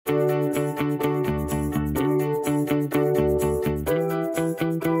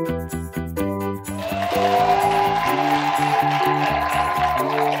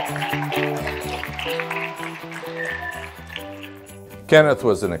Kenneth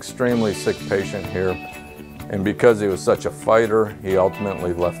was an extremely sick patient here, and because he was such a fighter, he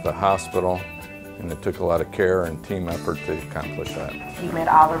ultimately left the hospital, and it took a lot of care and team effort to accomplish that. He met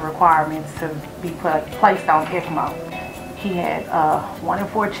all the requirements to be placed on ECMO. He had a 1 in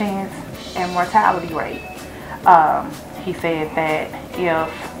 4 chance and mortality rate. He said that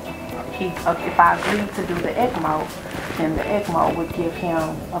if I agreed to do the ECMO, then the ECMO would give him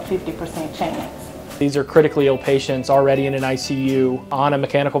a 50% chance. These are critically ill patients already in an ICU on a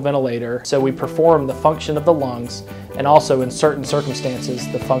mechanical ventilator, so we perform the function of the lungs and also in certain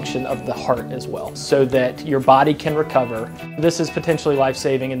circumstances the function of the heart as well, so that your body can recover. This is potentially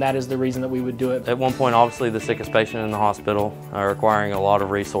life-saving, and that is the reason that we would do it. At one point, obviously the sickest patient in the hospital, requiring a lot of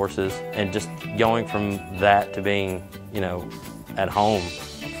resources, and just going from that to being, at home,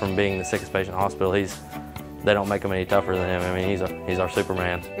 from being the sickest patient in the hospital, they don't make him any tougher than him. I mean, he's our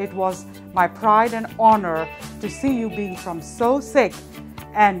Superman. It was my pride and honor to see you being from so sick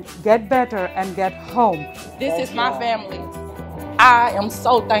and get better and get home. This is my family. I am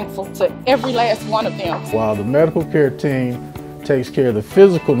so thankful to every last one of them. While the medical care team takes care of the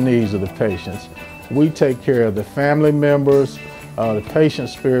physical needs of the patients, we take care of the family members, the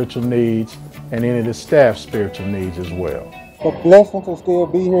patient's spiritual needs, and any of the staff's spiritual needs as well. It's a blessing to still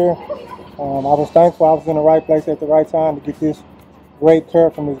be here. I was thankful I was in the right place at the right time to get this great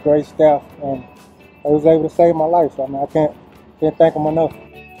care from this great staff, and I was able to save my life. So I can't thank them enough.